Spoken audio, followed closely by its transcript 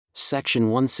Section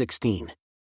 116.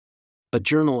 A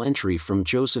journal entry from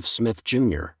Joseph Smith,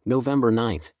 Jr., November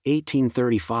 9,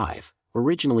 1835,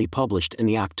 originally published in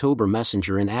the October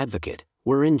Messenger and Advocate,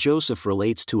 wherein Joseph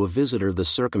relates to a visitor the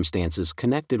circumstances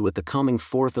connected with the coming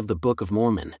forth of the Book of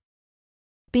Mormon.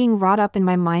 Being wrought up in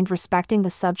my mind respecting the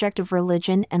subject of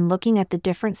religion and looking at the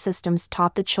different systems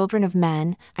taught the children of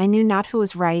men, I knew not who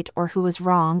was right or who was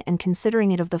wrong, and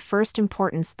considering it of the first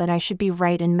importance that I should be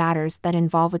right in matters that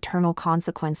involve eternal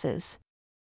consequences.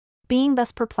 Being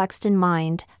thus perplexed in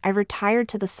mind, I retired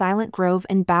to the silent grove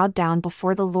and bowed down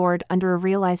before the Lord under a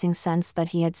realizing sense that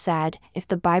He had said, "If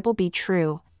the Bible be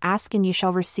true, ask and you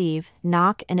shall receive,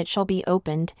 knock and it shall be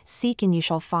opened, seek and you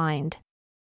shall find."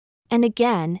 And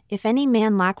again, if any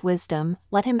man lack wisdom,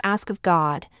 let him ask of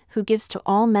God, who gives to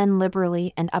all men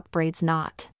liberally and upbraids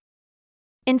not.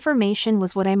 Information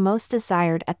was what I most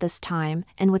desired at this time,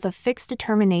 and with a fixed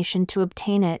determination to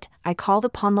obtain it, I called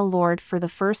upon the Lord for the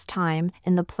first time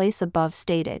in the place above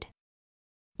stated.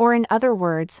 Or in other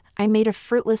words, I made a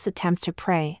fruitless attempt to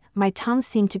pray, my tongue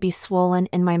seemed to be swollen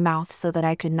in my mouth so that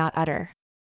I could not utter.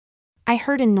 I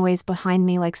heard a noise behind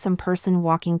me like some person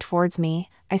walking towards me.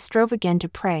 I strove again to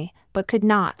pray, but could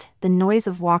not. The noise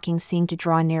of walking seemed to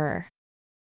draw nearer.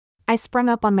 I sprung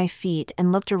up on my feet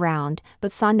and looked around,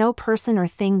 but saw no person or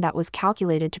thing that was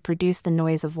calculated to produce the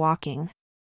noise of walking.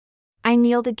 I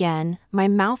kneeled again, my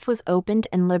mouth was opened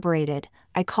and liberated.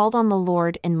 I called on the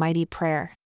Lord in mighty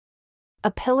prayer.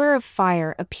 A pillar of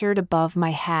fire appeared above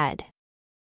my head.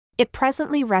 It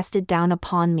presently rested down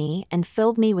upon me and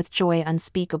filled me with joy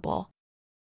unspeakable.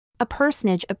 A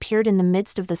personage appeared in the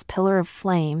midst of this pillar of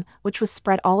flame, which was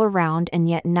spread all around and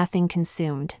yet nothing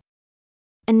consumed.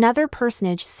 Another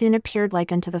personage soon appeared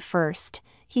like unto the first.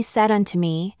 He said unto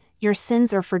me, "Your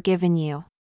sins are forgiven you."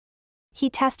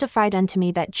 He testified unto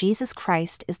me that Jesus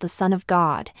Christ is the Son of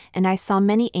God, and I saw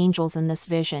many angels in this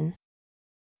vision.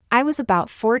 I was about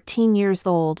 14 years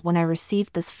old when I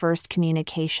received this first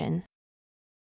communication.